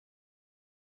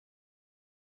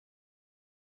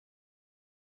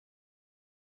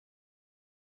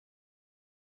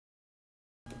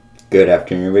Good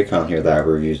afternoon, everybody. Colin here with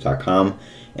iReviews.com,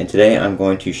 and today I'm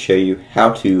going to show you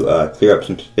how to clear up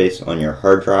some space on your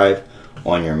hard drive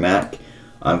on your Mac.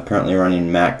 I'm currently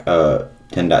running Mac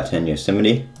 10.10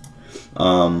 Yosemite. So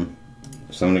I'm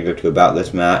going to go to About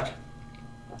This Mac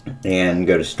and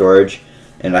go to Storage,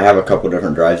 and I have a couple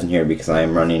different drives in here because I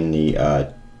am running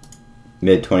the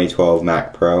mid-2012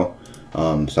 Mac Pro,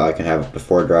 so I can have up to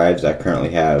 4 drives. I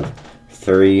currently have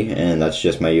 3, and that's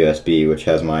just my USB, which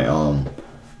has my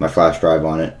my flash drive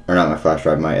on it, or not my flash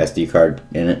drive, my SD card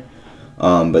in it.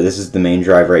 But this is the main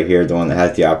drive right here, the one that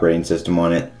has the operating system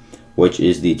on it, which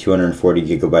is the 240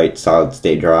 gigabyte solid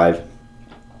state drive.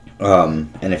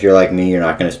 And if you're like me, you're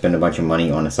not going to spend a bunch of money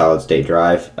on a solid state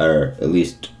drive, or at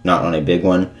least not on a big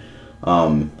one.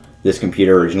 This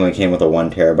computer originally came with a 1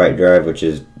 terabyte drive, which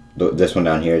is this one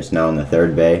down here. It's now in the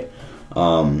 3rd bay.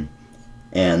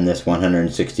 And this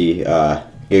 160 gigabyte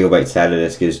SATA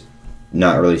disk is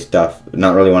not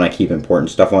really want to keep important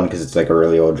stuff on, because it's like a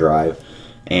really old drive,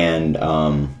 and I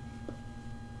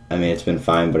mean, it's been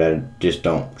fine, but I just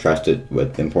don't trust it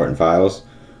with important files.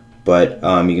 But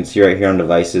you can see right here on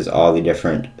devices all the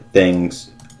different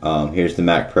things. Here's the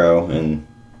Mac Pro, and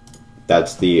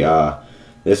that's the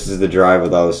this is the drive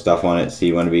with all the stuff on it. So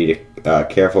you want to be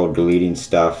careful deleting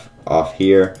stuff off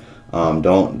here.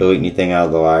 Don't delete anything out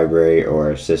of the library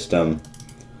or system.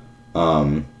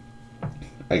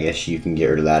 I guess you can get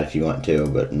rid of that if you want to,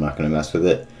 but I'm not going to mess with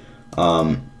it.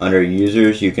 Under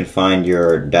users, you can find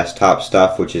your desktop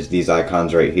stuff, which is these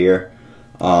icons right here.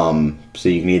 So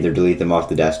you can either delete them off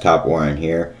the desktop or in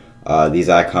here. These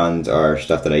icons are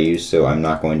stuff that I use, so I'm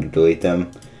not going to delete them.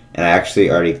 And I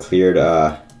actually already cleared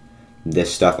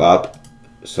this stuff up,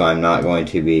 so I'm not going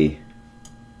to be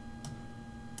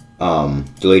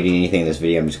deleting anything in this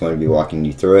video. I'm just going to be walking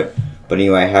you through it. But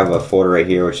anyway, I have a folder right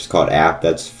here which is called App.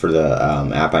 That's for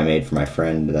the app I made for my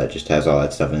friend that just has all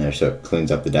that stuff in there, so it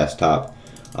cleans up the desktop.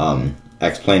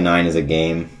 X-Plane 9 is a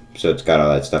game, so it's got all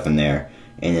that stuff in there.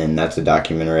 And then that's a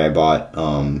documentary I bought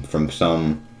from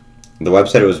the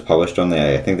website it was published on.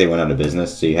 I think they went out of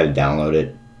business, so you had to download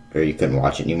it or you couldn't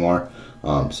watch it anymore.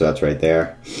 So that's right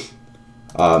there.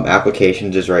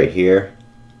 Applications is right here.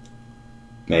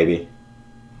 Might be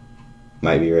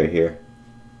right here.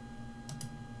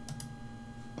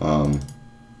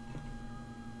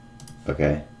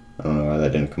 Okay, I don't know why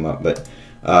that didn't come up, but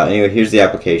anyway, here's the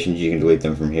applications. You can delete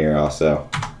them from here also,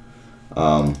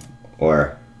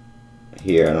 or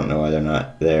here. I don't know why they're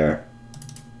not there.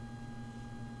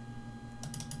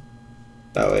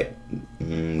 Oh wait,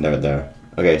 they're there.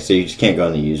 Okay, so you just can't go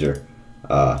in the user.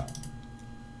 I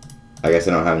guess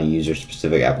I don't have any user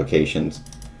specific applications.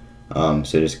 So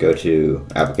just go to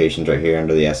applications right here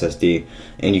under the SSD,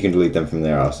 and you can delete them from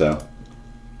there also.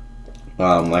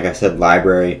 Like I said,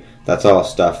 library, that's all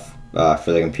stuff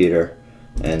for the computer,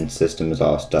 and system is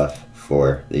all stuff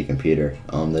for the computer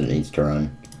that it needs to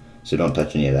run, so don't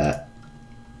touch any of that.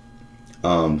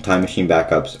 Time machine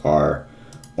backups are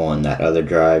on that other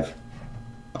drive,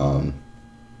 so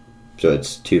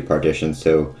it's 2 partitions,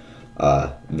 so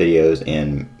videos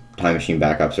and time machine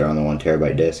backups are on the 1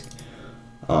 terabyte disk.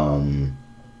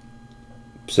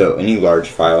 So any large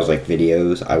files like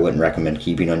videos, I wouldn't recommend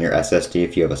keeping on your SSD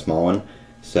if you have a small one.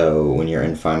 So when you're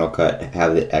in Final Cut,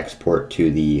 have it export to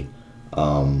the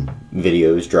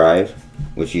videos drive,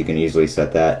 which you can easily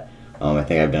set that. I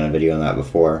think I've done a video on that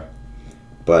before.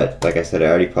 But like I said, I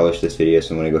already published this video,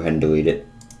 so I'm going to go ahead and delete it.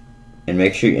 And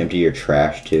make sure you empty your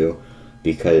trash too,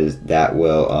 because that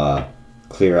will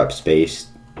clear up space.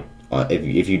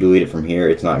 If you delete it from here,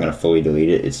 it's not going to fully delete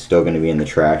it. It's still going to be in the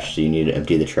trash, so you need to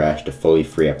empty the trash to fully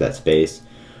free up that space.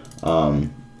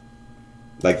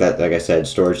 Like I said,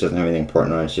 storage doesn't have anything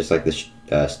important on it. It's just like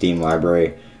the Steam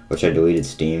library, which I deleted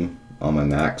Steam on my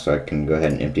Mac, so I can go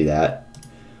ahead and empty that.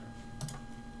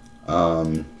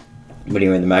 But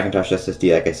anyway, the Macintosh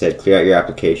SSD, like I said, clear out your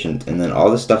applications, and then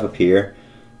all the stuff up here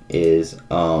is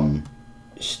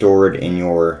stored in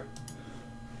your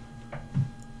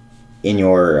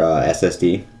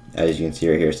SSD. As you can see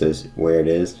right here, it says where it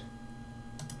is.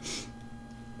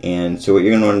 And so what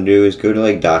you're going to want to do is go to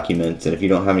like documents, and if you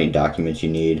don't have any documents you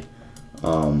need,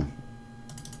 like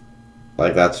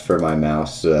that's for my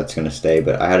mouse, so that's going to stay,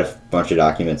 but I had a bunch of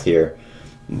documents here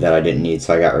that I didn't need,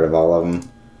 so I got rid of all of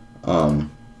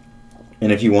them.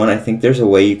 And if you want, I think there's a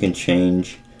way you can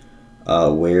change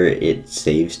where it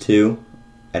saves to.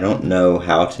 I don't know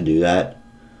how to do that.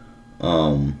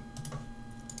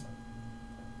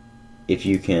 If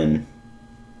you can,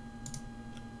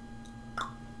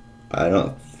 I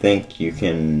don't think you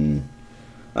can,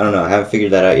 I don't know, I haven't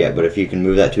figured that out yet, but if you can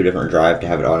move that to a different drive to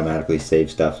have it automatically save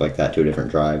stuff like that to a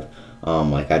different drive,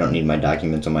 Like I don't need my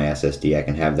documents on my SSD. I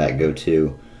can have that go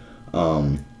to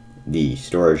the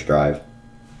storage drive.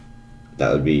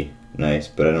 That would be nice,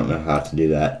 but I don't know how to do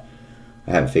that.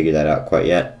 I haven't figured that out quite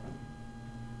yet.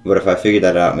 But if I figure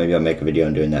that out, maybe I'll make a video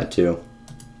on doing that too.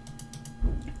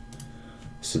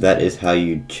 So that is how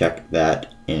you check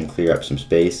that and clear up some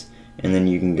space. And then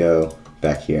you can go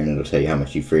back here and it'll tell you how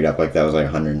much you freed up. Like that was like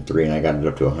 103 and I got it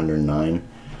up to 109.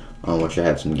 Which I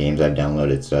have some games I've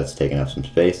downloaded, so that's taking up some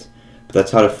space. But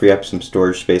that's how to free up some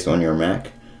storage space on your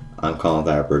Mac. I'm Colin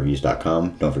with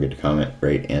iRepReviews.com. Don't forget to comment,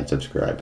 rate, and subscribe.